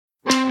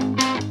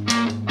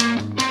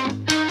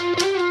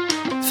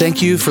Thank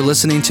you for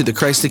listening to the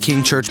Christ the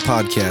King Church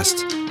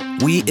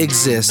podcast. We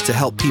exist to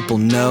help people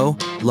know,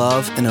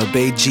 love, and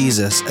obey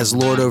Jesus as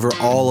Lord over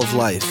all of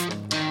life.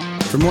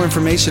 For more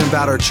information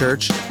about our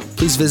church,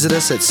 please visit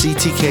us at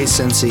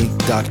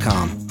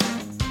ctkcincy.com.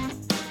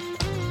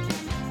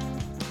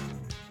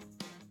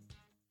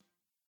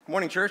 Good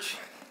morning, church.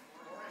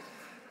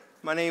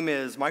 My name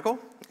is Michael,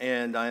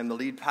 and I am the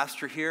lead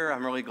pastor here.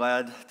 I'm really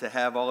glad to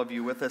have all of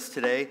you with us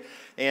today.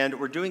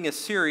 And we're doing a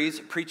series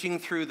preaching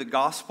through the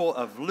Gospel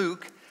of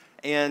Luke,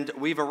 and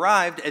we've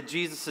arrived at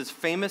Jesus'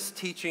 famous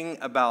teaching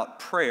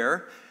about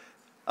prayer,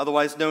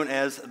 otherwise known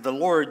as the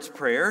Lord's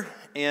Prayer.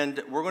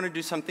 And we're going to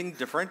do something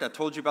different. I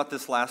told you about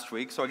this last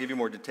week, so I'll give you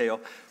more detail.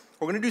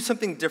 We're going to do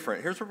something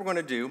different. Here's what we're going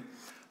to do.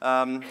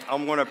 I'm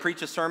going to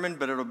preach a sermon,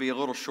 but it'll be a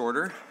little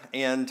shorter,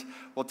 and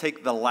we'll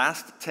take the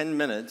last 10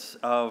 minutes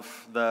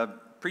of the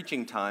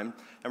preaching time,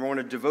 and we're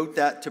going to devote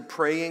that to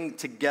praying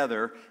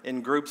together in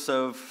groups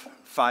of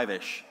 5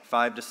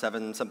 to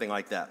 7, something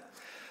like that.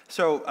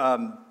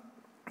 So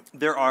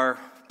there are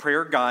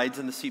prayer guides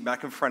in the seat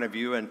back in front of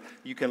you, and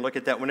you can look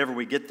at that whenever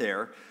we get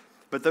there.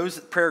 But those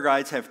prayer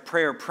guides have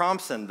prayer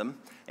prompts in them,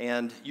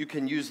 and you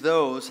can use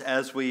those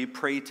as we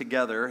pray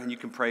together, and you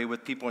can pray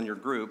with people in your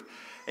group.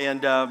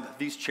 And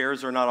these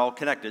chairs are not all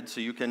connected,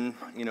 so you can,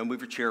 move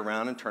your chair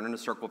around and turn in a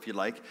circle if you'd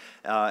like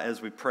as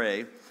we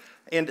pray.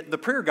 And the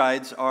prayer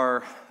guides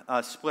are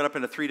split up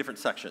into 3 different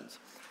sections.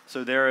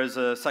 So there is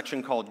a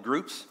section called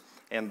groups,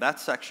 and that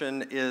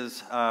section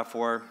is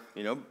for,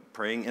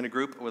 praying in a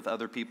group with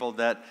other people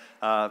that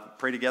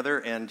pray together.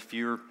 And if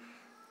you're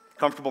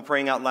comfortable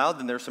praying out loud,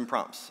 then there's some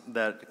prompts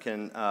that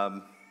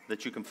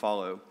you can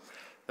follow.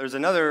 There's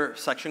another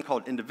section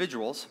called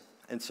individuals,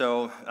 and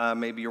so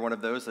maybe you're one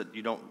of those that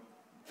you don't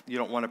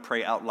want to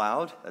pray out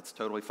loud. That's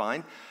totally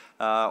fine.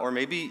 Or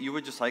maybe you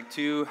would just like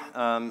to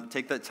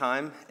take that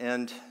time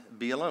and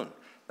be alone.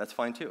 That's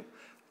fine too.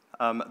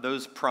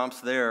 Those prompts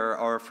there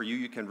are for you.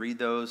 You can read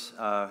those,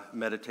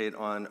 meditate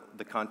on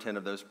the content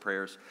of those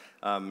prayers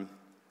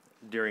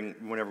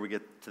whenever we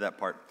get to that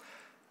part.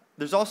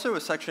 There's also a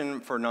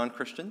section for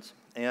non-Christians.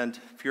 And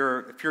if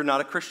you're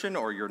not a Christian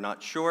or you're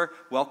not sure,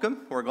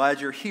 welcome. We're glad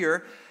you're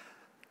here.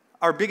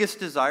 Our biggest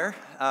desire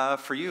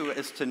for you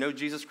is to know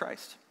Jesus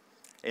Christ.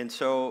 And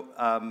so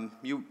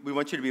we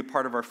want you to be a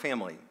part of our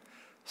family.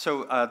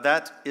 So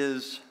that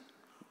is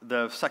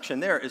the section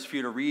there is for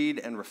you to read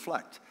and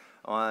reflect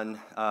on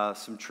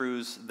some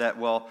truths that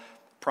will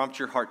prompt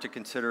your heart to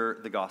consider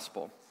the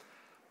gospel.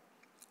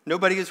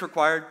 Nobody is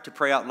required to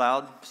pray out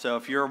loud. So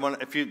if you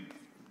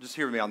just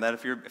hear me on that.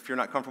 If you're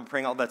not comfortable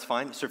praying out, that's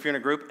fine. So if you're in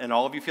a group and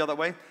all of you feel that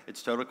way,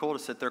 it's totally cool to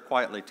sit there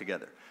quietly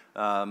together.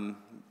 So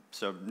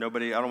I don't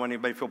want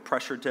anybody to feel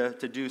pressured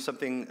to do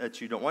something that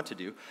you don't want to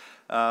do.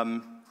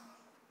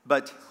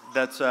 But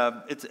it's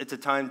a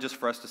time just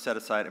for us to set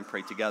aside and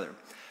pray together.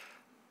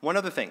 One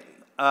other thing,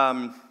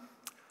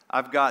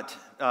 I've got,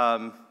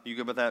 you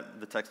good with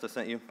that, the text I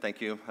sent you? Thank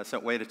you. I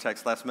sent Wade a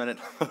text last minute.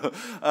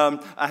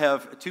 I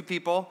have 2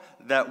 people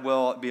that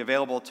will be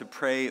available to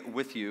pray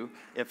with you.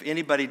 If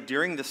anybody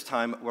during this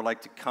time would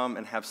like to come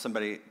and have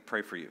somebody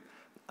pray for you.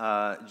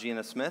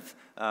 Gina Smith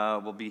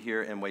will be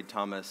here, and Wade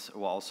Thomas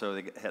will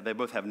also. They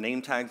both have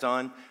name tags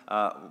on.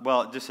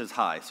 It just says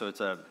hi, so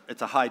it's a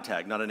hi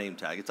tag, not a name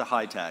tag. It's a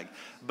hi tag.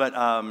 But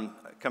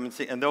come and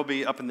see, and they'll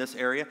be up in this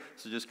area.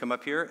 So just come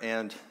up here,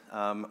 and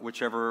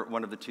whichever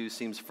one of the 2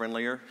 seems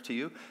friendlier to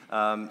you,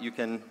 you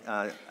can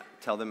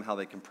tell them how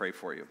they can pray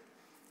for you.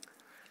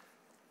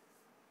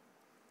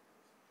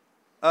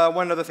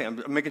 One other thing,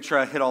 I'm making sure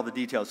I hit all the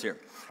details here.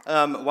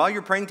 While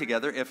you're praying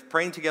together, if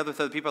praying together with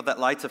other people, that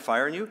lights a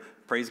fire in you,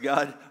 praise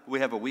God, we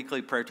have a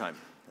weekly prayer time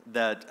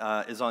that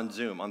is on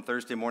Zoom on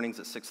Thursday mornings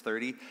at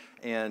 6:30,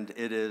 and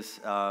it is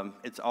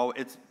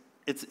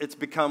it's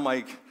become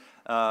like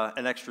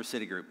an extra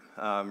city group,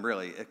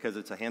 really, because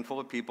it's a handful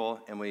of people,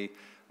 and we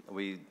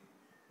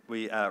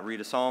read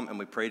a psalm and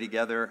we pray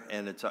together,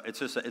 and it's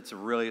a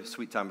really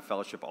sweet time of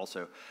fellowship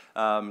also.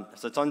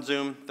 So it's on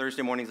Zoom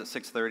Thursday mornings at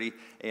 6:30,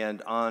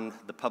 and on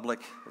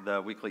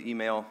the weekly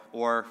email,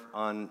 or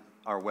on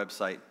our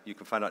website, you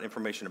can find out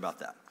information about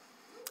that.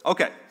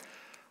 Okay,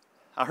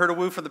 I heard a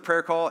woo for the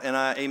prayer call, and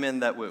I amen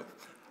that woo.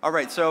 All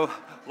right, so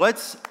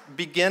let's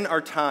begin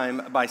our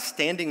time by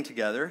standing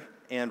together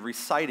and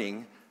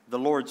reciting the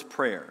Lord's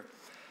Prayer.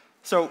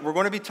 So we're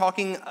going to be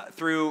talking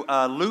through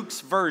Luke's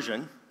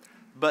version.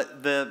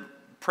 But the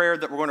prayer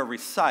that we're going to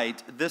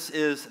recite, this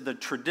is the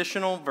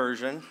traditional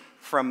version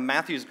from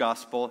Matthew's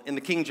Gospel in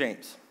the King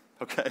James.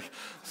 Okay,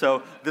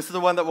 so this is the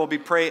one that we'll be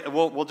praying.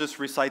 We'll just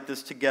recite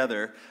this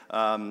together,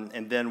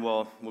 and then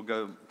we'll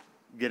go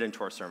get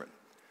into our sermon.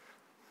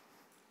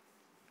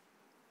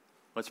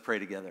 Let's pray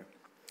together.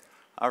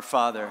 Our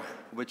Father,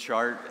 which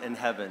art in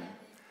heaven,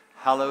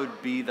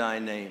 hallowed be thy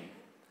name.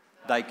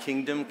 Thy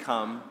kingdom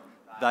come,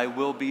 thy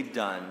will be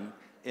done,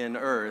 in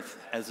earth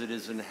as it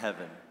is in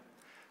heaven.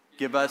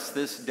 Give us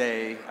this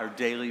day our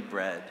daily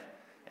bread,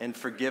 and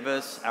forgive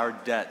us our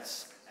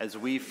debts as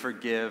we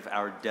forgive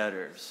our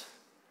debtors.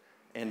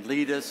 And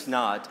lead us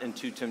not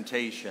into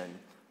temptation,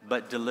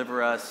 but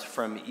deliver us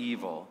from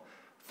evil.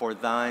 For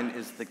thine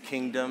is the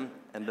kingdom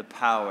and the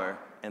power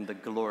and the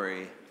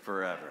glory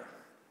forever.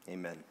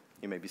 Amen.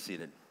 You may be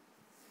seated.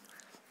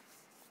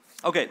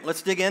 Okay,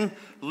 let's dig in.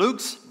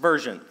 Luke's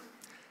version.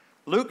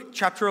 Luke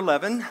chapter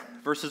 11,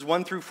 verses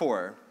 1 through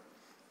 4.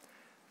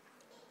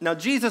 Now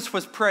Jesus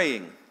was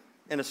praying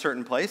in a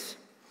certain place,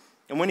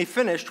 and when he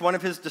finished, one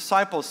of his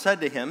disciples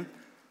said to him,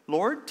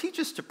 Lord, teach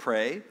us to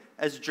pray,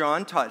 as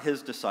John taught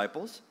his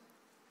disciples.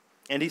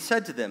 And he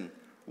said to them,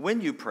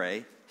 when you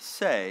pray,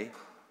 say,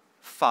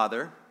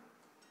 Father,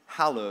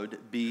 hallowed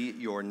be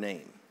your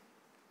name.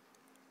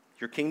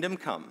 Your kingdom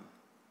come.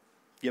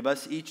 Give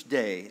us each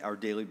day our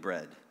daily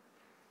bread.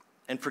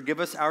 And forgive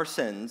us our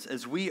sins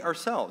as we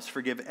ourselves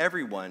forgive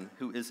everyone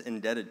who is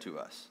indebted to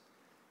us.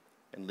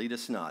 And lead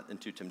us not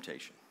into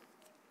temptation.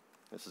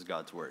 This is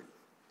God's word.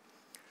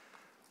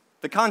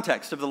 The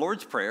context of the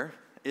Lord's Prayer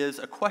is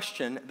a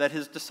question that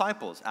his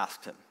disciples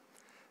asked him.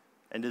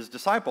 And his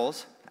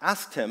disciples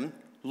asked him,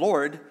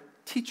 Lord,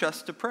 teach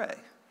us to pray.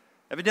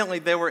 Evidently,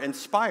 they were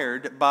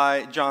inspired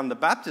by John the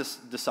Baptist's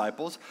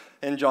disciples,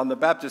 and John the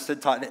Baptist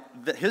had taught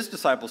his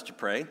disciples to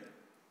pray.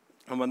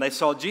 And when they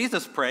saw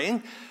Jesus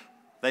praying,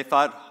 they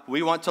thought,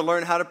 we want to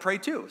learn how to pray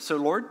too. So,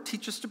 Lord,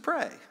 teach us to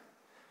pray.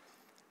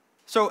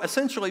 So,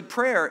 essentially,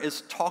 prayer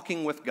is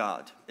talking with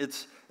God.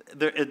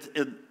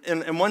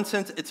 In one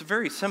sense, it's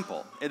very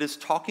simple. It is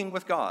talking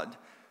with God.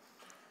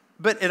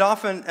 But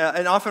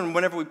often,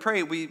 whenever we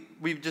pray,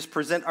 we just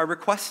present our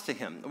requests to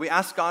him. We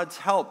ask God's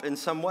help in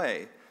some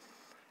way.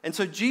 And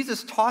so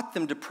Jesus taught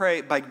them to pray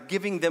by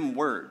giving them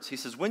words. He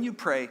says, when you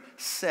pray,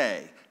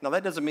 say. Now,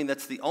 that doesn't mean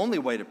that's the only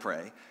way to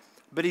pray,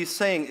 but he's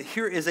saying,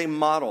 here is a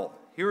model.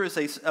 Here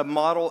is a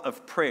model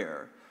of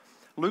prayer.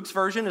 Luke's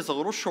version is a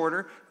little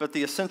shorter, but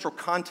the essential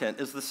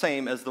content is the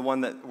same as the one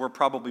that we're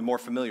probably more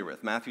familiar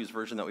with, Matthew's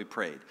version that we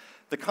prayed.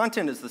 The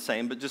content is the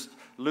same, but just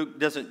Luke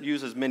doesn't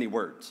use as many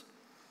words.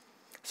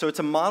 So it's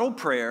a model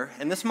prayer,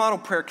 and this model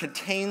prayer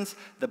contains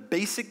the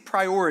basic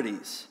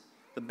priorities,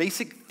 the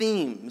basic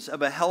themes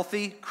of a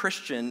healthy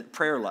Christian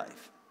prayer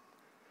life.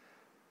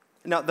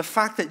 Now, the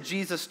fact that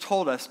Jesus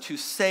told us to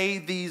say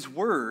these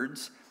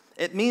words,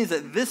 it means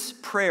that this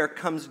prayer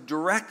comes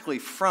directly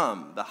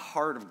from the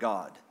heart of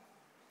God.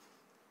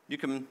 You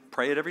can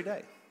pray it every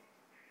day.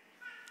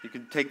 You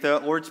can take the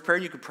Lord's Prayer,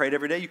 you can pray it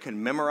every day, you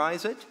can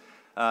memorize it.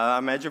 I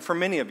imagine for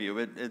many of you,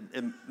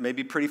 it may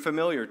be pretty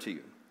familiar to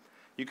you.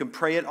 You can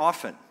pray it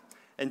often.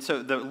 And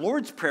so the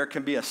Lord's Prayer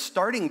can be a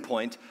starting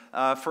point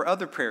for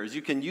other prayers.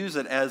 You can use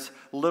it as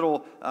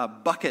little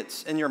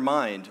buckets in your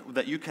mind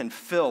that you can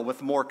fill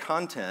with more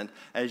content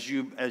as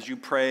you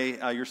pray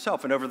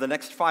yourself. And over the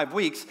next 5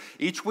 weeks,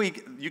 each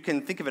week you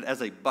can think of it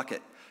as a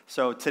bucket.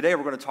 So today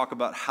we're going to talk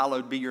about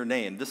hallowed be your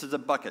name. This is a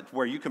bucket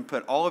where you can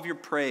put all of your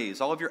praise,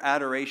 all of your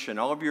adoration,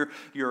 all of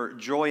your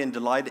joy and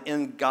delight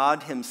in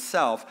God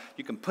himself.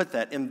 You can put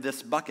that in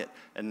this bucket.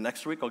 And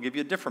next week I'll give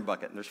you a different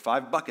bucket. And there's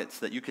 5 buckets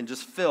that you can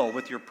just fill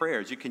with your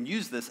prayers. You can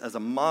use this as a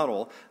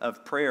model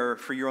of prayer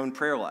for your own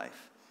prayer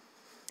life.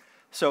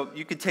 So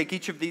you can take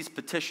each of these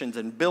petitions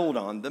and build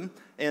on them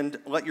and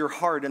let your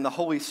heart and the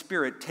Holy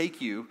Spirit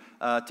take you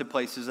to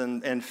places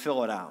and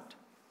fill it out.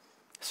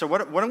 So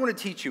what I want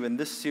to teach you in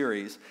this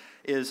series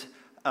is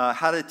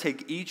how to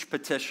take each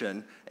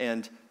petition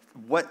and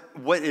what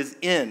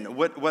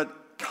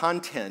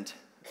content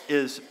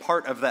is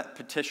part of that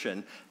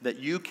petition that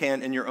you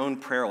can, in your own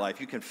prayer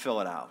life, you can fill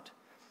it out.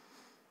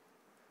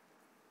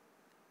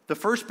 The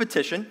first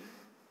petition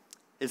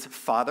is,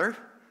 Father,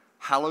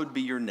 hallowed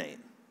be your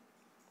name.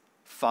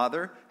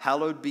 Father,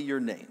 hallowed be your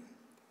name.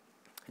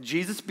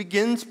 Jesus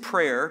begins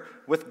prayer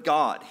with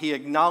God. He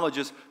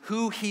acknowledges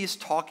who he's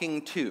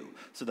talking to.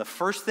 So the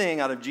first thing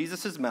out of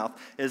Jesus' mouth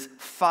is,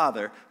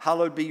 Father,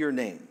 hallowed be your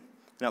name.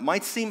 Now, it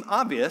might seem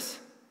obvious,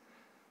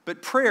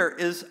 but prayer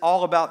is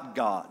all about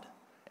God,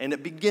 and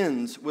it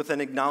begins with an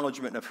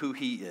acknowledgement of who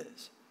he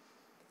is.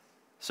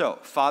 So,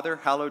 Father,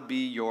 hallowed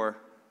be your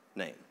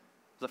name.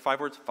 Is that 5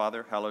 words?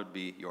 Father, hallowed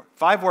be your...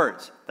 5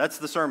 words. That's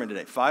the sermon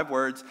today. 5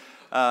 words.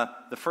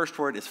 The first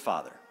word is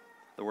Father,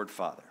 the word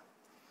Father.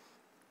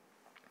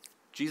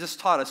 Jesus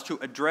taught us to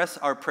address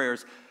our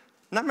prayers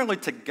not merely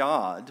to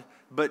God,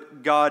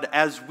 but God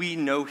as we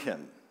know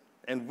him.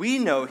 And we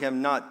know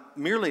him not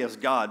merely as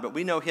God, but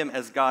we know him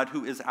as God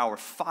who is our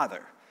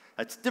Father.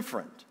 That's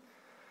different.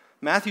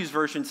 Matthew's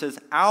version says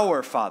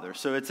our Father,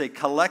 so it's a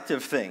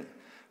collective thing,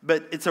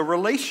 but it's a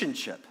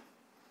relationship.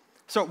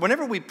 So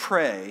whenever we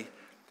pray,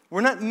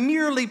 we're not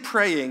merely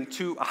praying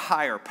to a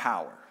higher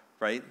power,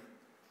 right?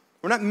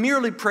 We're not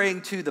merely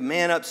praying to the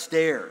man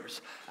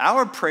upstairs.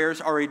 Our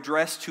prayers are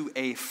addressed to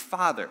a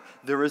Father.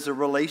 There is a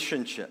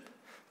relationship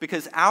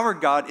because our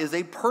God is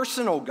a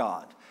personal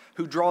God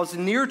who draws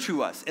near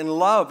to us in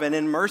love and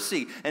in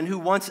mercy and who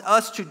wants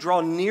us to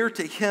draw near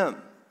to him.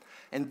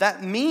 And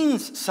that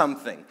means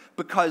something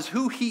because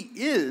who he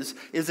is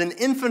an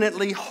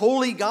infinitely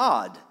holy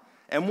God.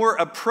 And we're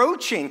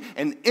approaching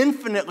an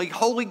infinitely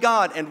holy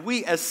God. And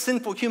we as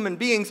sinful human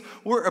beings,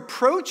 we're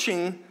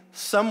approaching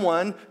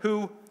someone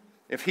who,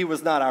 if he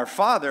was not our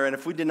Father, and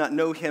if we did not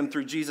know him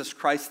through Jesus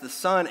Christ the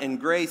Son in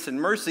grace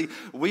and mercy,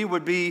 we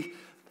would be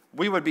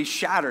we would be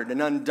shattered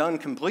and undone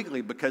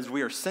completely because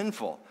we are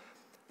sinful.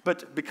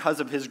 But because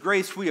of his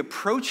grace, we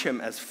approach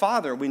him as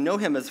Father. We know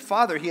him as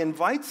Father. He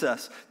invites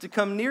us to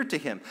come near to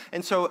him.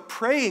 And so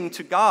praying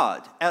to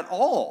God at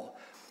all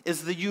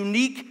is the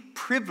unique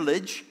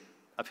privilege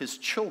of his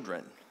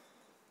children.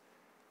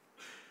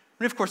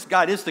 And of course,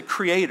 God is the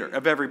creator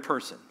of every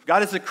person.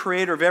 God is the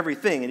creator of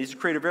everything, and he's the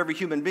creator of every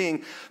human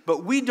being.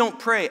 But we don't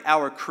pray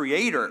our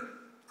creator,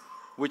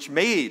 which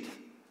made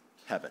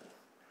heaven.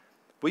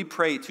 We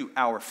pray to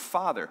our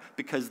Father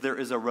because there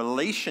is a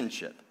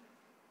relationship.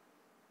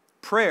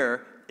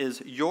 Prayer is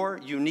your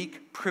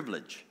unique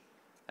privilege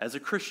as a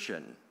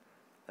Christian,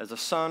 as a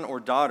son or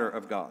daughter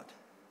of God.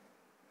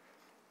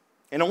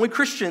 And only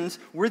Christians,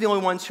 we're the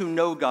only ones who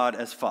know God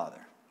as Father.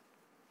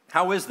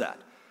 How is that?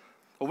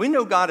 Well, we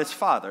know God as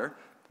Father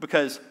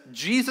because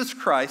Jesus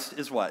Christ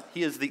is what?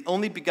 He is the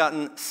only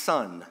begotten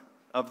Son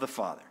of the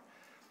Father.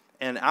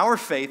 And our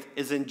faith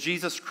is in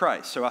Jesus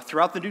Christ. So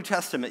throughout the New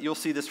Testament, you'll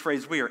see this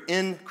phrase, we are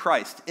in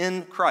Christ,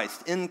 in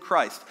Christ, in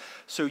Christ.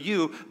 So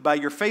you, by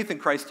your faith in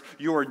Christ,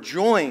 you are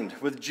joined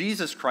with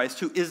Jesus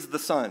Christ, who is the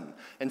Son.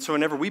 And so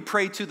whenever we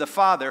pray to the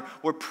Father,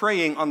 we're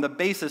praying on the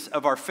basis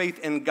of our faith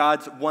in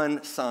God's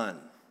one Son.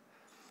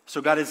 So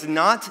God is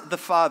not the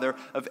Father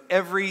of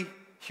every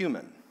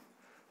human.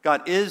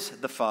 God is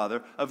the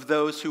Father of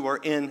those who are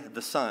in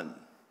the Son.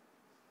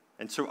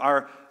 And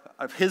so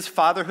his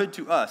fatherhood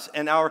to us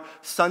and our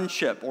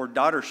sonship or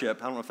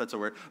daughtership, I don't know if that's a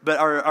word, but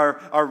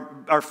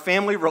our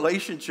family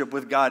relationship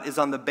with God is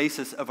on the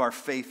basis of our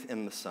faith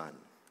in the Son.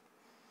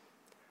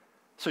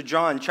 So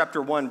John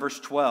chapter 1, verse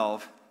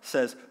 12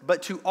 says,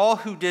 "But to all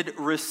who did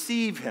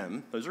receive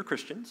him," those are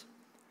Christians,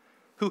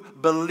 "who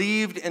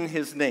believed in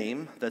his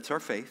name," that's our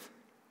faith,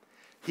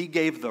 "he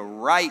gave the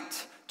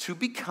right to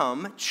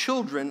become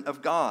children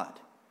of God,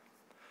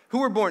 who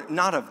were born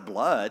not of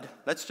blood,"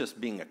 that's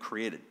just being a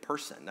created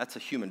person, that's a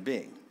human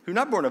being, "who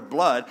not born of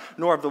blood,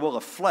 nor of the will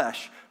of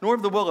flesh, nor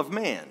of the will of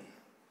man,"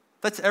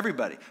 that's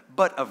everybody,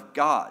 "but of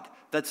God,"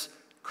 that's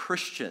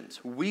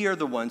Christians. We are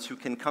the ones who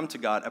can come to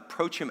God,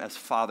 approach him as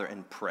Father,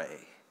 and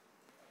pray.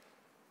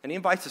 And he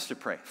invites us to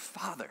pray,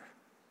 Father,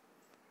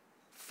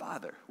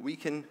 Father. We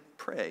can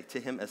pray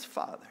to him as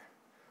Father.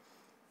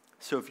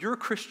 So if you're a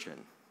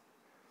Christian,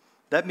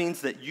 that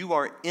means that you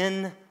are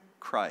in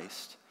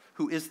Christ,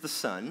 who is the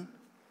Son.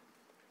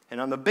 And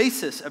on the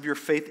basis of your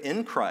faith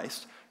in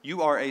Christ,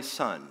 you are a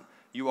son.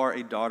 You are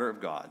a daughter of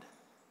God.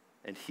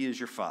 And he is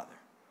your Father.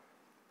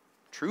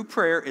 True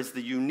prayer is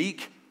the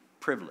unique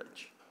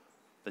privilege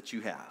that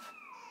you have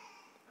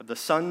of the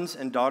sons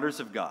and daughters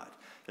of God.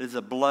 It is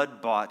a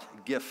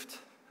blood-bought gift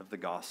of the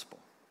gospel.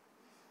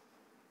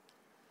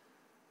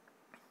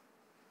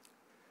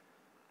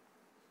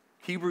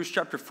 Hebrews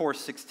chapter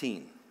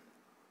 4:16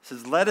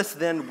 says, "Let us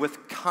then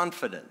with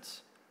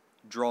confidence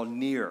draw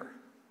near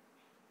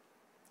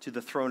to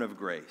the throne of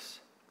grace,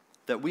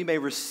 that we may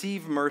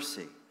receive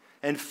mercy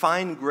and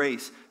find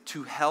grace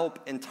to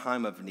help in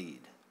time of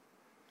need."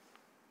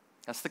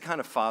 That's the kind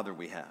of Father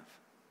we have.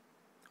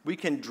 We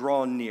can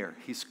draw near.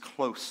 He's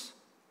close.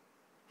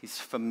 He's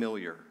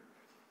familiar.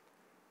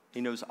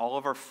 He knows all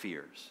of our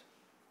fears.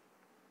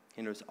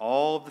 He knows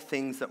all of the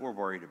things that we're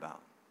worried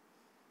about.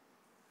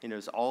 He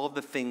knows all of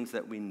the things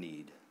that we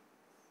need.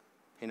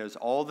 He knows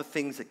all the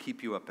things that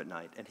keep you up at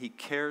night, and he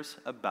cares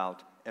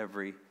about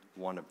every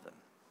one of them.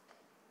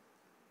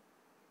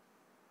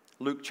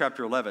 Luke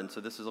chapter 11,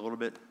 so this is a little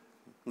bit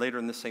later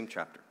in the same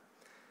chapter.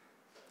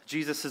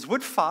 Jesus says,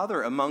 "What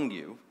father among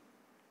you,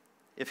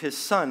 if his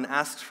son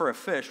asks for a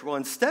fish, will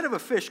instead of a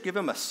fish give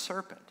him a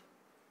serpent?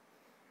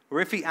 Or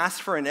if he asks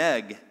for an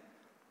egg,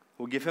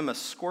 will give him a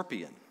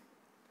scorpion?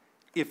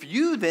 If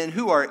you then,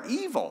 who are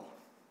evil,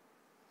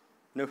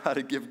 know how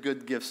to give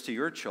good gifts to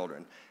your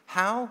children,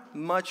 how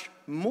much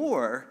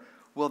more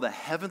will the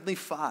Heavenly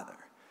Father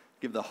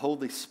give the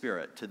Holy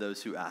Spirit to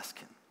those who ask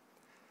him?"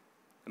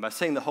 And by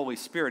saying the Holy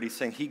Spirit, he's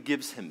saying he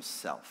gives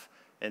himself.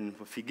 And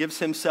if he gives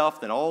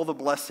himself, then all the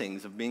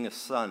blessings of being a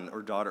son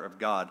or daughter of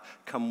God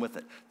come with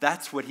it.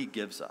 That's what he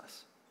gives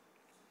us.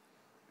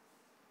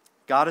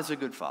 God is a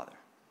good Father.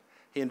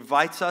 He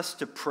invites us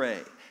to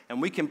pray,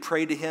 and we can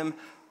pray to him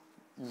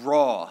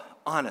raw,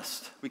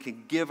 honest. We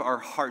can give our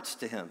hearts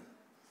to him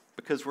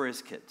because we're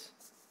his kids.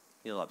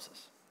 He loves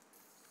us.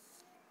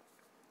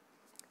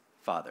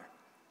 Father,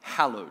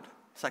 hallowed,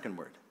 second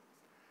word,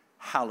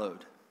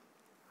 hallowed.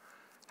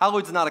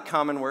 Hallowed's not a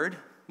common word.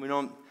 We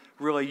don't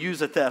really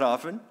use it that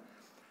often.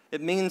 It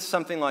means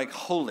something like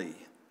holy,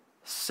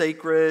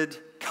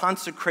 sacred,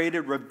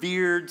 consecrated,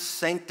 revered,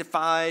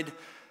 sanctified.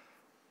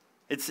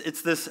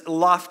 It's this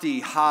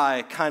lofty,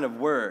 high kind of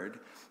word.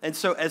 And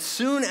so as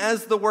soon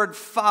as the word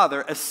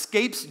Father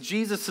escapes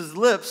Jesus'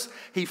 lips,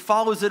 he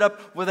follows it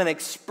up with an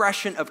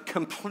expression of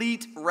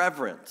complete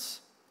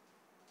reverence.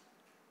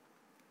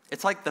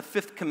 It's like the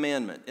fifth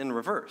commandment in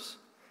reverse.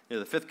 You know,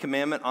 the fifth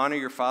commandment, honor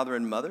your father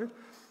and mother.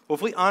 Well,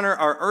 if we honor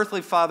our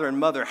earthly father and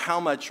mother, how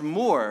much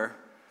more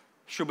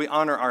should we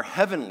honor our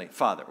heavenly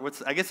Father?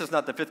 I guess it's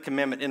not the fifth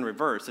commandment in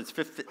reverse. It's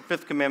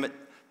fifth commandment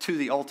to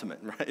the ultimate,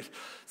 right?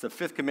 It's the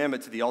fifth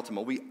commandment to the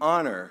ultimate. We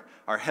honor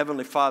our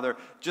Heavenly Father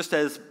just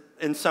as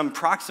in some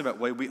proximate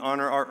way we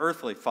honor our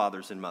earthly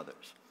fathers and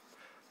mothers.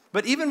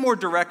 But even more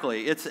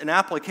directly, it's an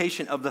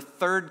application of the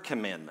third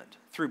commandment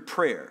through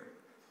prayer.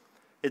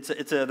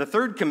 The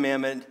third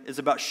commandment is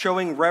about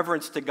showing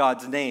reverence to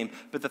God's name,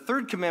 but the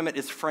third commandment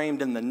is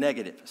framed in the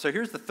negative. So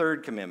here's the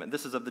third commandment.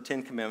 This is of the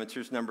 10 commandments.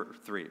 Here's number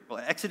 3.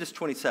 Well, Exodus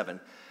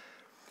 27.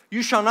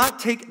 You shall not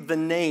take the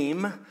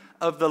name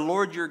of the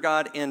Lord your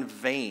God in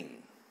vain,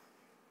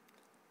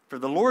 for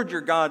the Lord your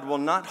God will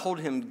not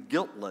hold him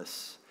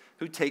guiltless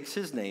who takes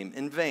his name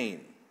in vain.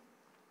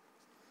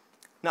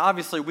 Now,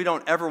 obviously, we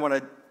don't ever want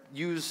to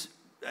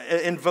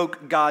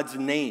invoke God's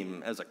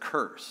name as a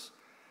curse.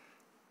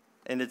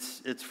 And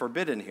it's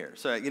forbidden here.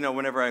 So,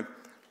 whenever I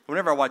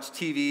watch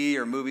TV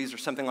or movies or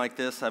something like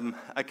this,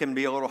 I can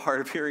be a little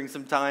hard of hearing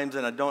sometimes,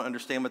 and I don't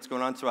understand what's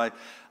going on. So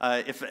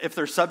if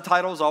there's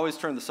subtitles, I always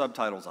turn the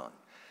subtitles on.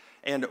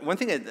 And one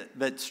thing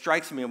that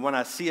strikes me when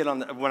I see it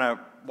when I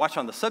watch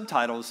on the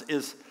subtitles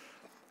is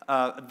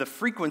the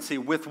frequency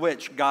with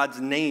which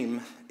God's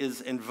name is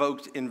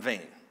invoked in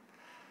vain.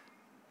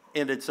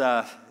 And it's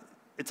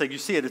like you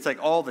see it. It's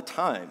like all the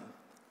time.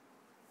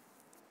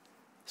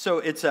 So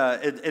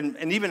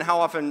and even how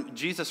often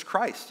Jesus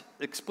Christ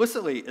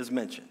explicitly is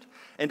mentioned,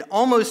 and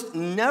almost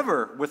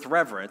never with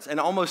reverence, and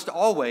almost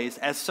always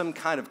as some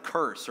kind of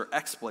curse or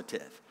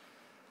expletive.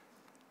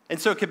 And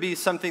so it could be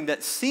something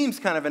that seems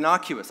kind of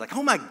innocuous, like,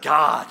 oh my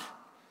God.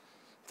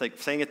 It's like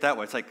saying it that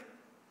way. It's like,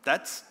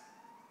 that's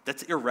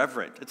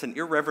irreverent. It's an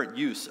irreverent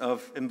use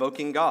of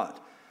invoking God.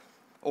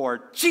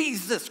 Or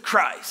Jesus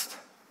Christ.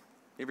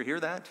 You ever hear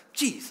that?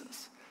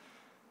 Jesus.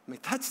 I mean,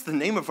 that's the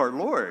name of our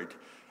Lord.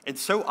 And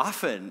so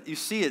often you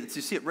see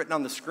it written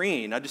on the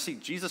screen. I just see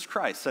Jesus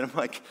Christ, and I'm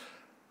like,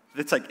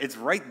 it's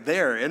right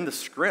there in the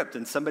script,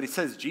 and somebody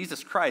says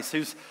Jesus Christ,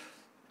 who's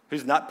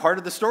not part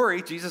of the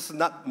story. Jesus is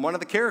not one of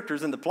the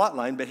characters in the plot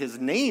line, but his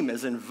name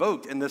is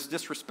invoked in this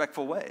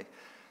disrespectful way.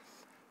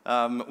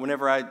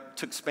 Whenever I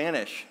took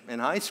Spanish in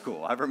high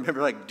school, I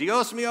remember like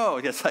Dios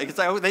mío. It's like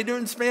they do it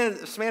in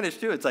Spanish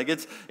too. It's like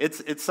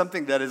it's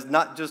something that is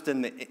not just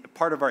in the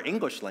part of our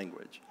English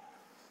language.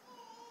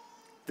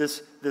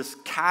 This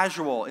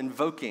casual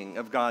invoking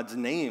of God's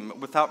name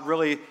without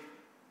really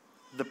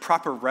the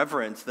proper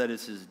reverence that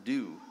is his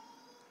due.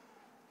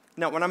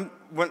 Now,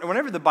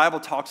 whenever the Bible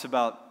talks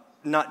about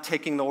not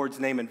taking the Lord's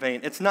name in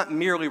vain, it's not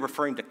merely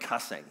referring to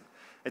cussing.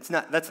 That's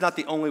not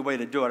the only way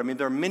to do it. I mean,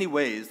 there are many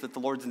ways that the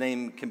Lord's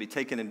name can be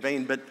taken in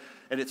vain,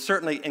 and it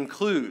certainly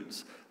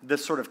includes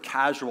this sort of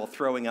casual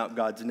throwing out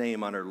God's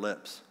name on our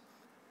lips.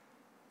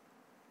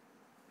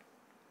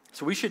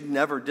 So we should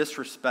never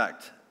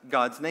disrespect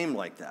God's name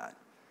like that.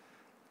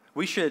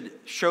 We should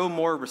show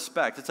more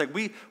respect. It's like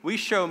we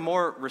show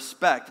more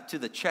respect to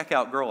the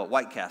checkout girl at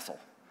White Castle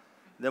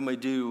than we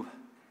do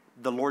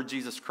the Lord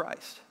Jesus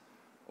Christ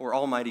or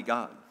Almighty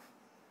God.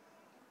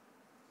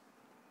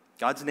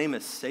 God's name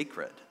is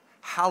sacred.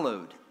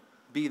 Hallowed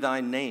be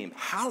thy name.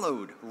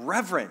 Hallowed,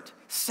 reverent,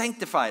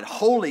 sanctified,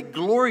 holy,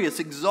 glorious,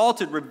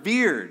 exalted,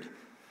 revered.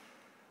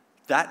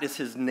 That is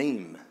his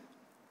name.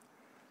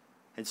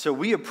 And so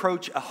we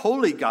approach a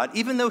holy God,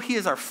 even though he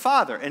is our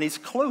Father and he's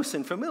close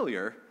and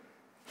familiar.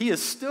 He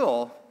is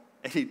still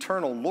an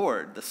eternal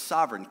Lord, the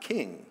sovereign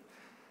King.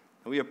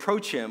 And we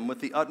approach him with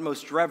the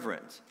utmost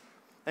reverence.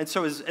 And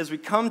so as we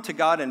come to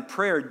God in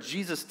prayer,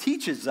 Jesus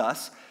teaches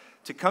us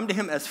to come to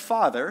him as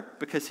Father,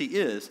 because he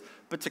is,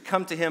 but to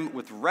come to him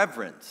with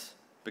reverence,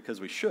 because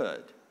we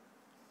should.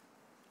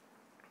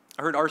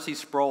 I heard R.C.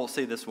 Sproul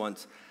say this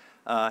once.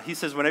 He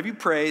says, whenever you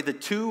pray, the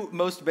two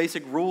most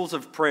basic rules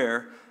of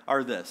prayer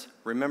are this: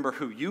 remember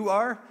who you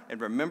are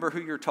and remember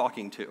who you're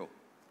talking to.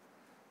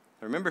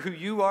 Remember who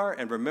you are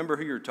and remember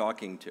who you're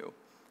talking to.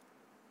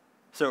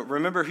 So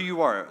remember who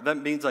you are. That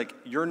means like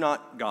you're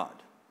not God.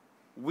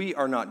 We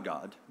are not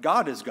God.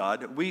 God is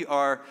God. We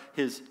are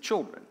his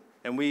children.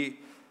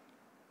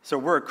 So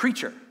we're a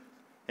creature.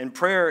 And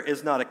prayer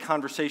is not a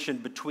conversation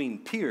between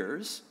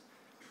peers.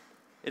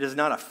 It is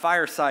not a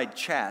fireside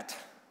chat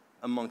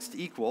amongst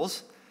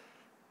equals.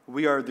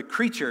 We are the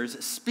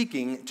creatures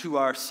speaking to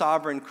our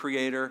sovereign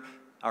creator,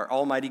 our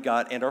almighty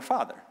God, and our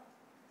Father.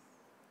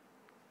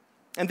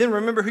 And then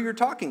remember who you're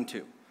talking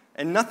to.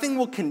 And nothing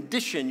will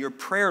condition your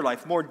prayer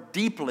life more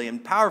deeply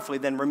and powerfully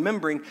than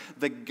remembering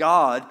the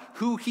God,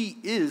 who he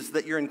is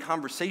that you're in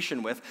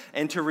conversation with,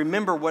 and to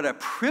remember what a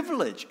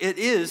privilege it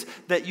is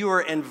that you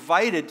are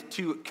invited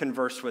to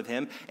converse with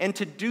him, and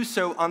to do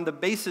so on the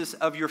basis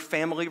of your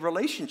family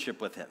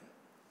relationship with him.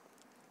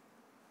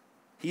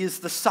 He is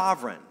the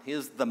sovereign. He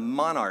is the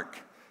monarch.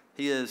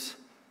 He is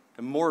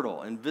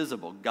immortal,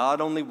 invisible, God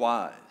only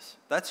wise.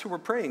 That's who we're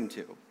praying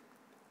to.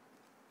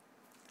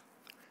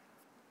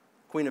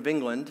 Queen of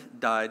England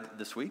died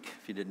this week,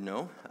 if you didn't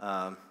know.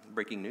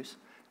 Breaking news.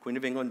 Queen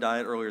of England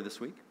died earlier this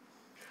week.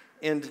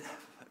 And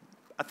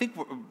I think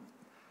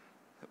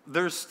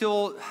there's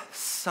still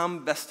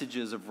some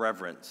vestiges of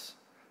reverence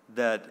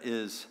that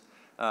is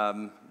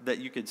that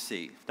you could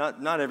see.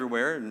 Not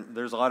everywhere, and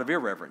there's a lot of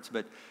irreverence,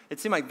 but it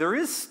seemed like there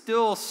is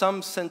still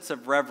some sense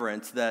of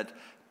reverence that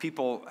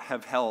people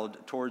have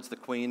held towards the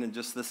Queen and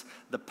just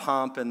the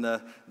pomp and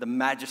the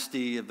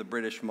majesty of the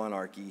British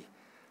monarchy.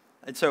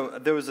 And so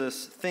there was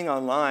this thing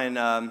online.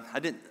 I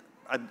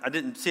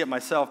didn't see it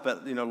myself,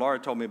 but Laura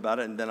told me about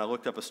it, and then I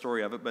looked up a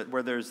story of it. But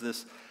where there's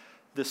this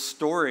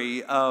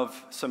story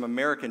of some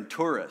American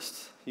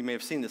tourists. You may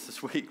have seen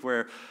this week,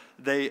 where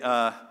they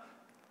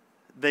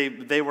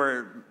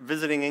were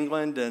visiting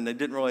England, and they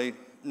didn't really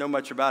know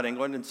much about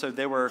England, and so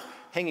they were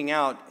hanging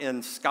out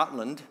in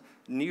Scotland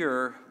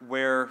near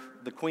where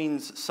the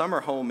Queen's summer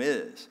home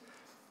is.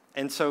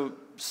 And so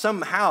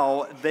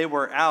somehow they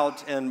were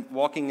out and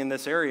walking in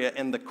this area,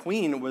 and the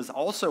Queen was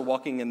also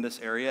walking in this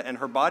area, and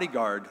her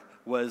bodyguard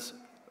was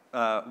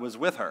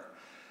with her.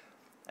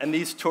 And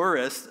these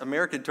tourists,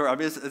 American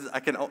tourists,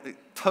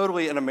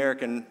 totally an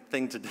American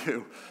thing to do.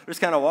 They're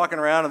just kind of walking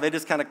around, and they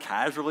just kind of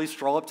casually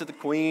stroll up to the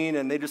Queen,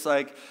 and they just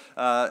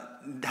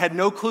had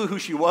no clue who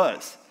she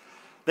was.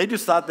 They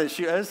just thought that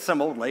she was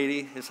some old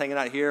lady who's hanging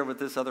out here with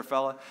this other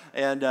fella.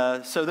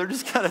 And so they're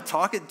just kind of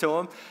talking to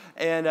him.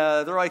 And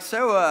they're like,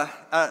 so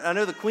I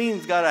know the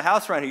Queen's got a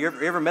house around here.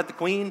 You ever met the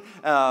Queen?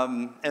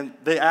 And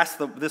they asked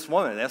this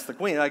woman, the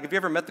Queen, like, have you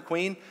ever met the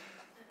Queen?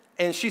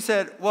 And she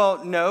said,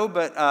 well, no,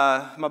 but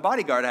my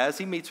bodyguard has.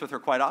 He meets with her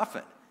quite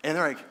often. And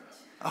they're like,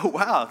 oh,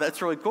 wow,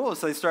 that's really cool.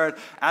 So they started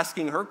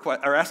asking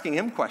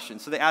him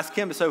questions. So they asked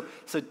him, so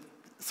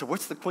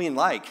what's the Queen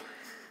like?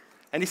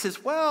 And he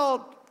says,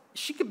 well,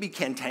 she could be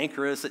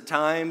cantankerous at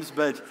times,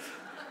 but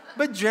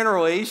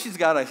generally she's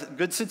got a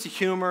good sense of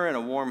humor and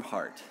a warm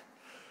heart.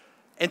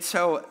 And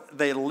so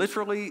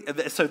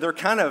they're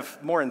kind of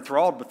more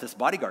enthralled with this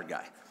bodyguard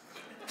guy.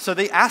 So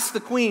they asked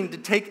the Queen to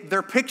take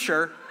their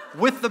picture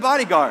with the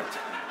bodyguard.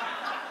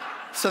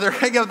 So they're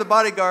hanging out with the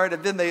bodyguard,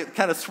 and then they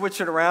kind of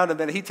switch it around, and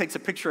then he takes a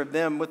picture of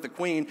them with the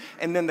Queen,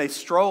 and then they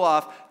stroll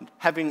off,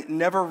 having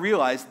never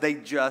realized they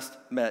just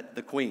met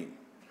the Queen.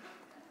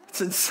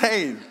 It's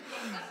insane.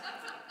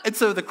 And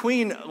so the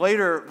Queen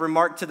later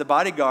remarked to the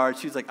bodyguard,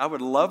 she was like, I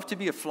would love to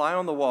be a fly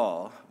on the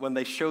wall when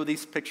they show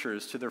these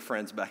pictures to their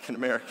friends back in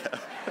America.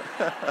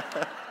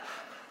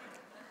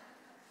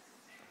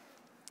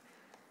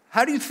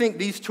 How do you think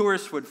these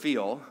tourists would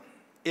feel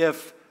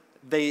if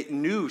they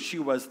knew she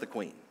was the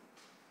Queen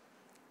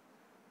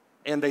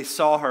and they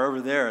saw her over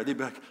there? They'd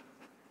be like,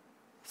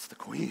 it's the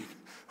Queen.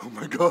 Oh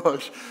my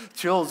gosh,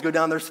 chills go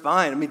down their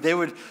spine. I mean, it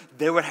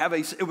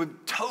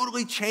would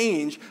totally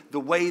change the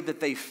way that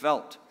they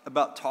felt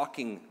about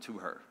talking to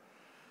her.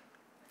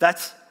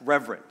 That's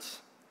reverence.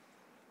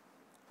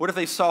 What if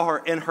they saw her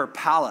in her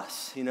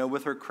palace,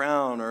 with her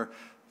crown, or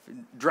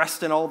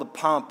dressed in all the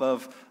pomp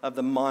of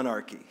the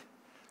monarchy?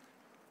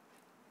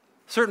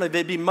 Certainly,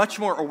 they'd be much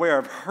more aware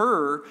of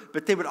her,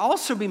 but they would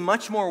also be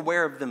much more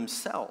aware of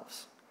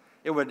themselves.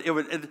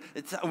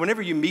 It's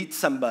whenever you meet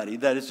somebody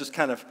that is just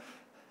kind of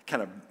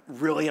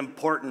really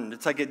important,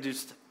 it's like I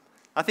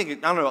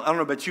don't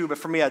know about you, but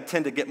for me, I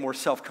tend to get more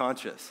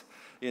self-conscious.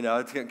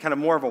 It's kind of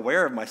more of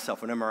aware of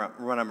myself when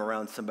I'm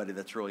around somebody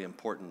that's really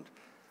important.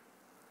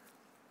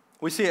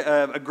 We see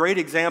a great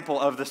example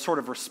of this sort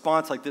of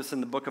response like this in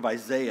the book of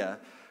Isaiah,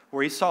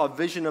 where he saw a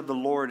vision of the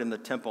Lord in the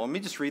temple. Let me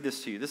just read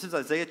this to you. This is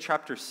Isaiah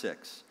chapter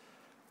 6,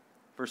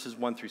 verses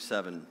 1 through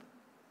 7.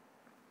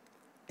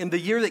 In the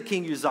year that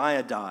King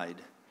Uzziah died,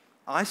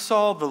 I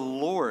saw the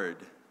Lord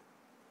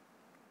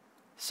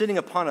sitting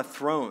upon a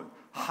throne,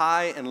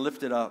 high and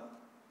lifted up.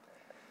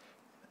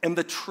 And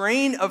the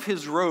train of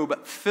his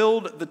robe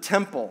filled the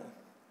temple.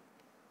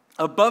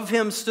 Above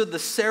him stood the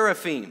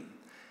seraphim.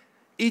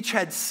 Each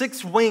had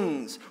 6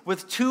 wings.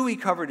 With 2 he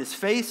covered his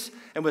face,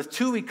 and with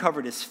 2 he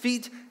covered his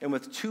feet, and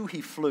with 2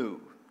 he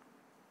flew.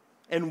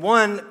 And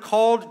one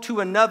called to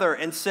another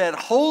and said,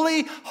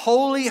 Holy,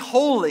 holy,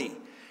 holy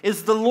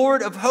is the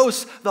Lord of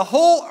hosts. The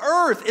whole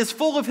earth is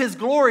full of his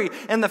glory,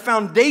 and the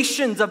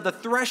foundations of the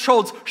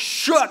thresholds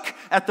shook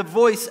at the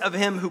voice of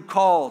him who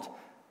called.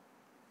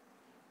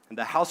 And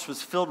the house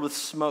was filled with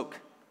smoke.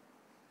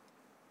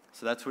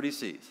 So that's what he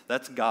sees.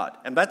 That's God.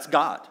 And that's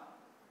God.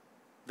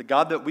 The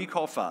God that we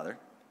call Father,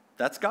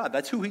 that's God.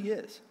 That's who he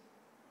is.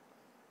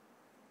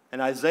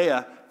 And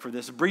Isaiah, for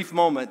this brief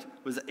moment,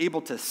 was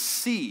able to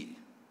see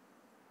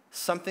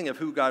something of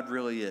who God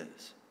really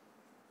is.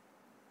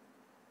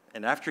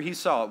 And after he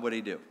saw it, what did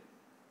he do?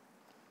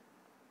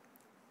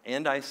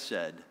 And I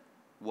said,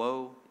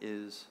 woe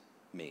is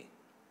me,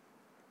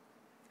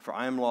 for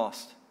I am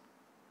lost.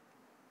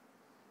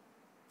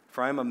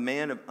 For I am a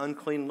man of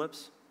unclean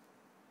lips,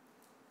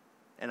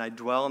 and I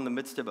dwell in the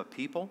midst of a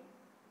people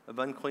of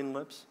unclean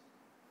lips.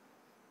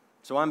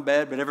 So I'm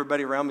bad, but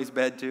everybody around me is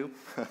bad too.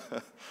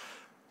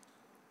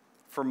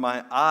 For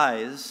my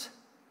eyes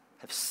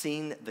have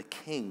seen the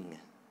King,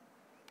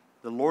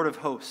 the Lord of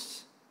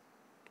hosts.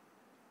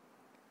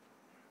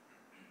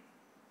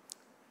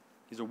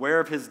 He's aware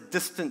of his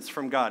distance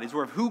from God. He's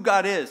aware of who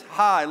God is,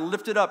 high,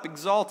 lifted up,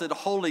 exalted,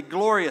 holy,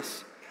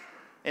 glorious.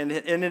 And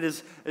in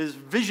his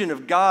vision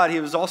of God, he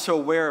was also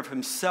aware of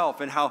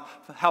himself and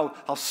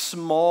how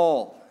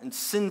small and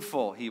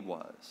sinful he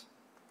was.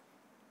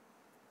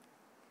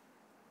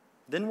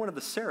 Then one of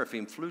the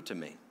seraphim flew to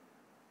me.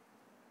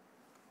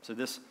 So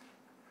this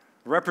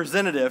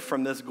representative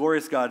from this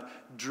glorious God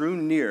drew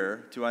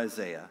near to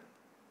Isaiah,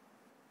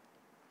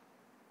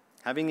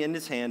 having in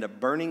his hand a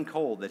burning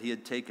coal that he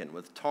had taken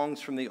with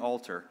tongs from the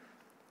altar.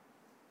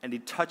 And he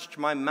touched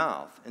my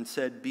mouth and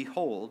said,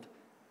 "Behold,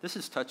 this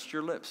has touched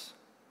your lips.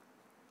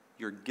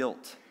 Your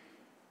guilt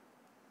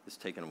is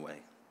taken away,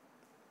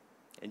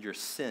 and your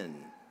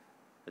sin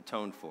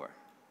atoned for."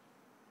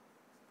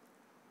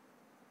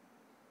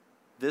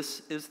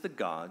 This is the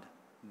God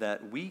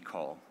that we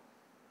call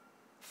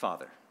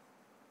Father.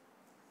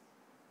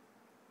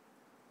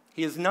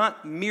 He is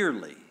not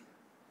merely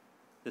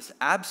this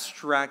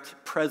abstract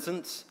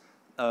presence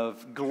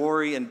of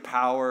glory and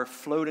power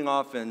floating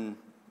off in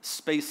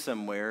space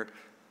somewhere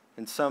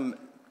in some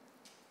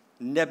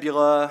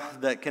nebula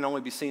that can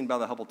only be seen by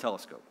the Hubble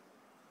telescope.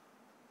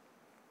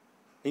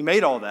 He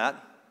made all that,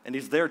 and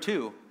he's there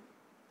too,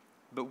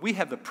 but we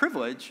have the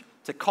privilege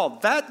to call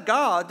that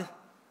God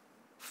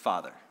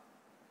Father.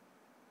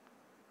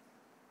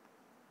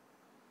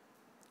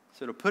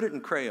 So to put it in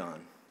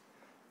crayon,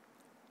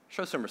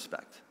 show some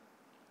respect.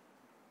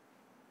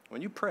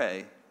 When you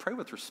pray, pray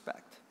with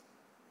respect.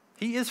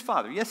 He is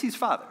Father. Yes, he's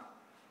Father,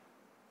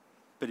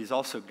 but he's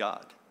also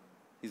God.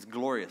 He's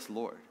glorious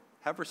Lord.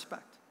 Have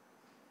respect.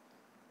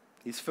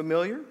 He's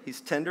familiar,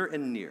 he's tender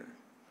and near.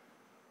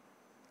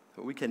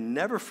 But we can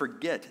never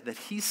forget that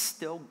he's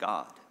still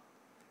God.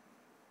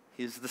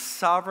 He is the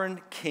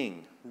sovereign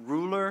King,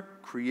 ruler,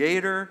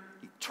 creator,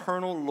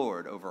 eternal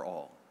Lord over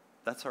all.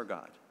 That's our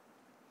God.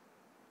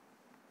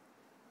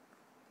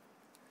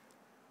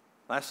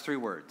 Last three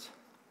words.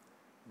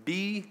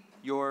 Be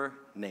your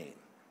name.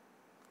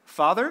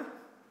 Father,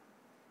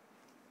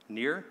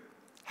 near,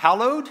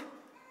 hallowed,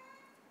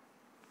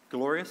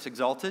 glorious,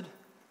 exalted.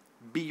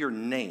 Be your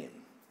name,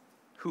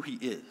 who he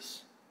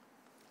is.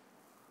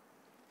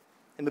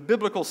 In the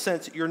biblical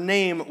sense, your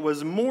name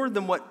was more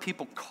than what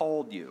people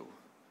called you.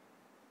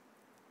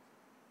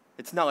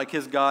 It's not like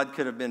his God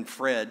could have been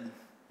Fred,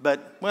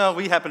 but, well,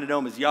 we happen to know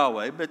him as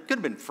Yahweh, but it could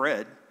have been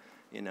Fred,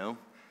 you know.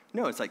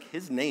 No, it's like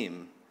his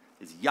name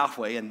is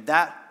Yahweh, and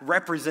that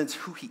represents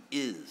who he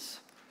is.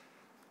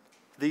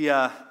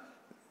 The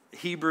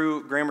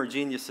Hebrew grammar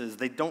geniuses,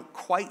 they don't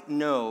quite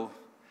know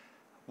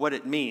what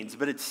it means,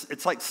 but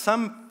it's like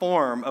some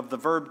form of the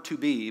verb to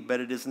be, but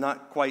it is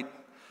not quite,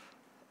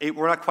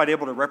 we're not quite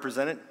able to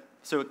represent it.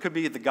 So it could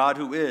be the God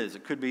who is.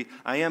 It could be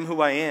I am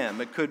who I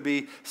am. It could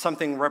be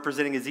something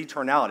representing his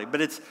eternality.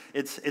 But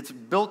it's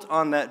built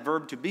on that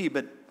verb to be,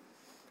 but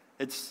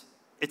it's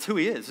who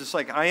he is. It's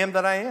like I am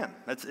that I am.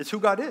 It's who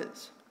God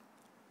is.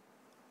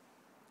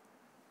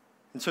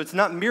 And so it's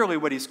not merely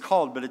what he's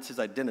called, but it's his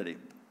identity.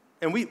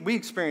 And we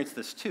experience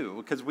this too,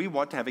 because we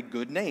want to have a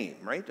good name,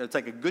 right? It's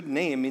like a good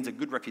name means a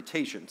good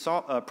reputation.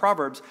 So,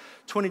 Proverbs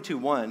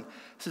 22:1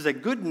 says, "A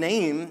good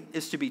name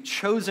is to be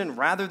chosen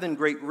rather than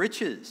great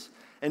riches,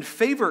 and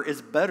favor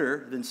is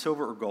better than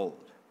silver or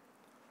gold."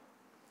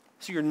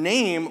 So your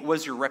name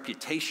was your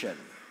reputation.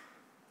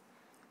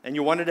 And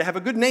you wanted to have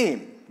a good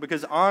name,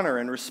 because honor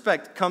and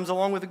respect comes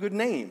along with a good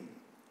name.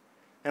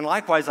 And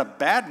likewise, a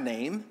bad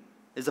name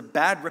is a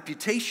bad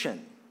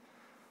reputation.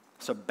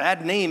 So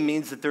bad name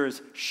means that there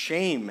is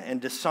shame and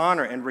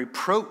dishonor and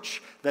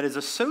reproach that is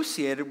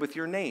associated with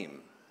your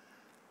name.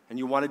 And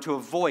you wanted to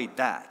avoid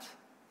that.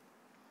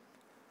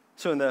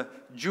 So in the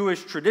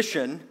Jewish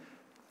tradition,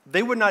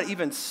 they would not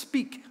even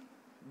speak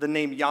the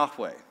name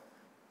Yahweh.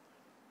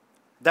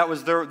 That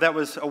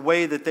was a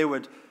way that they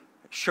would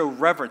show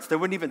reverence. They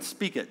wouldn't even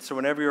speak it. So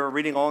whenever you're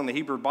reading along the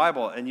Hebrew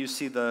Bible and you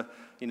see the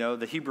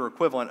Hebrew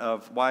equivalent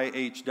of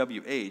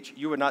YHWH,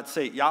 you would not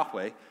say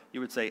Yahweh, you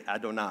would say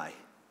Adonai.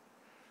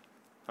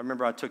 I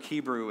remember I took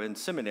Hebrew in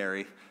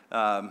seminary.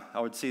 I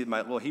would see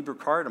my little Hebrew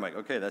card. I'm like,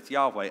 okay, that's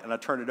Yahweh. And I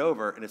turn it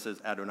over, and it says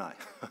Adonai.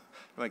 I'm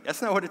like,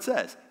 that's not what it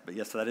says. But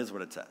yes, that is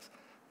what it says.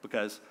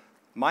 Because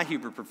my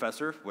Hebrew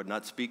professor would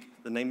not speak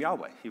the name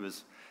Yahweh.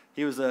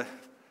 He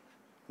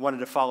wanted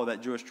to follow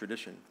that Jewish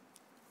tradition.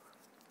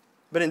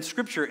 But in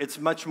Scripture, it's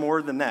much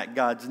more than that.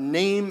 God's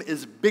name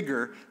is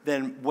bigger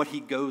than what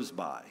he goes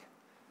by.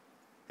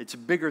 It's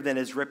bigger than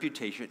his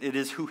reputation. It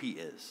is who he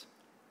is,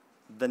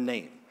 the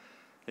name.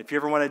 If you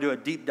ever want to do a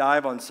deep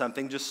dive on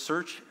something, just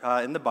search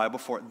in the Bible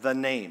for the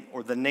name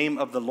or the name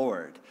of the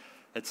Lord.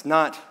 It's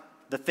not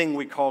the thing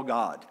we call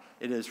God.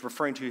 It is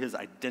referring to his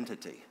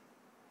identity.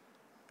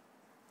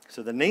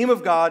 So the name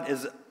of God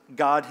is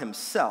God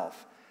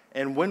himself.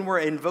 And when we're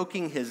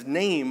invoking his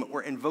name,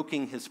 we're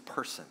invoking his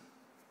person,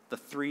 the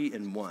three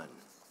in one.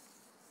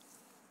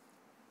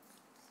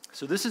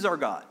 So this is our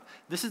God.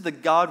 This is the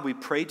God we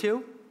pray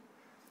to,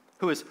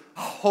 who is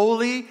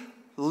holy,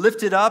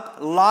 lifted up,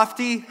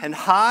 lofty, and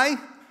high,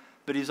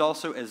 but he's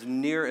also as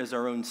near as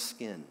our own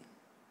skin.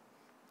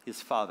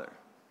 His Father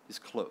is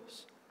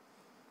close.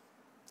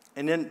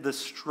 And then the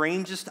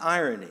strangest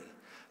irony,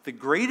 the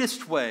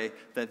greatest way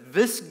that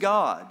this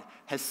God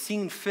has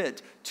seen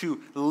fit to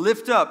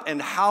lift up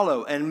and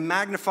hallow and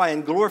magnify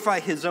and glorify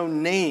his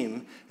own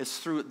name is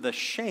through the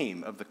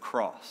shame of the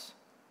cross.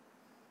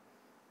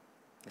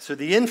 So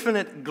the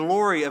infinite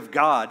glory of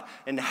God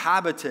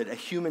inhabited a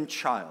human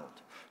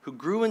child who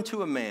grew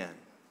into a man,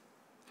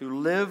 who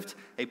lived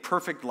a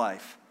perfect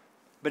life.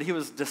 But he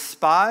was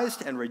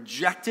despised and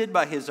rejected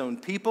by his own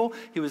people.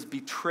 He was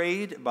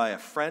betrayed by a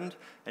friend,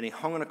 and he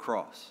hung on a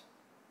cross.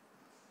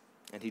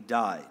 And he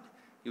died.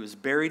 He was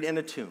buried in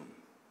a tomb.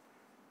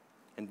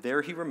 And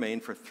there he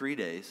remained for 3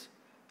 days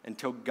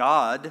until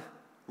God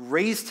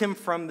raised him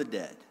from the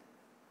dead.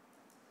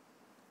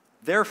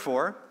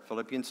 Therefore,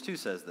 Philippians 2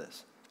 says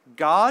this,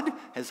 God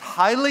has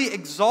highly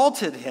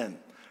exalted him.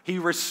 He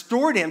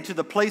restored him to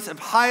the place of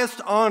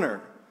highest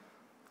honor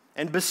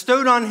and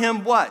bestowed on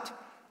him what?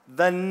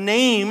 The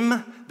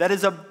name that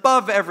is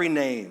above every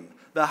name,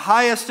 the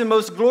highest and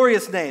most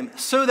glorious name,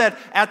 so that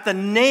at the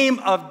name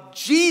of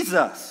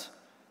Jesus,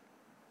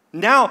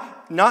 now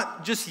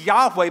not just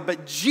Yahweh,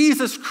 but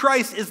Jesus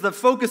Christ is the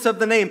focus of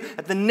the name.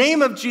 At the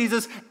name of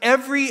Jesus,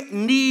 every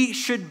knee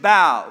should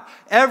bow,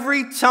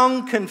 every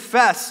tongue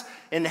confess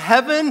in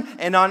heaven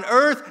and on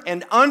earth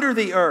and under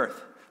the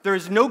earth. There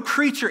is no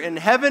creature in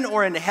heaven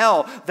or in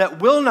hell that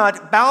will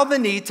not bow the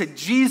knee to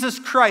Jesus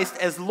Christ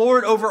as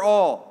Lord over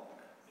all.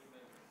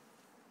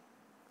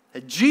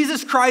 That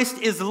Jesus Christ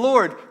is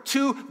Lord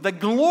to the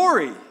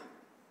glory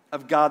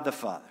of God the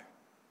Father.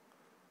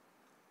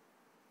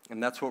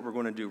 And that's what we're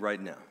going to do right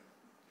now.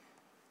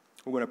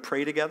 We're going to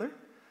pray together.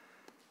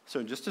 So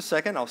in just a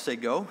second, I'll say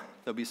go.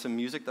 There'll be some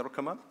music that'll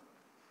come up.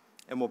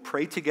 And we'll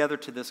pray together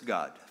to this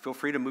God. Feel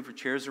free to move your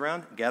chairs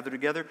around, gather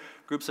together.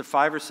 Groups of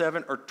 5 or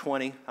 7 or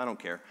 20, I don't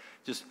care.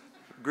 Just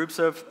groups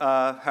of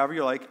however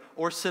you like.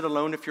 Or sit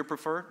alone if you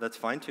prefer. That's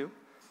fine too.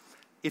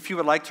 If you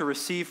would like to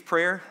receive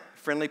prayer,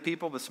 friendly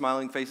people with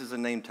smiling faces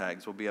and name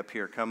tags will be up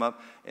here. Come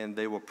up and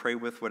they will pray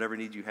with whatever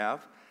need you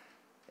have.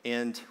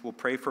 And we'll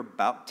pray for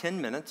about 10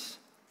 minutes.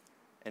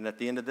 And at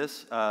the end of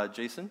this,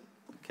 Jason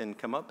can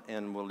come up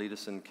and will lead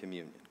us in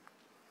communion.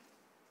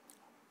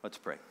 Let's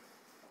pray.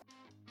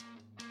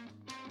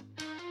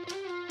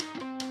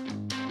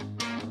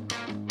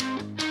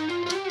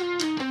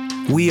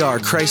 We are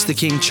Christ the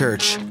King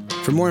Church.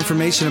 For more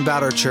information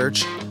about our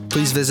church,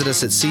 please visit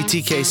us at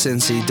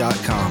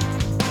ctkcincy.com.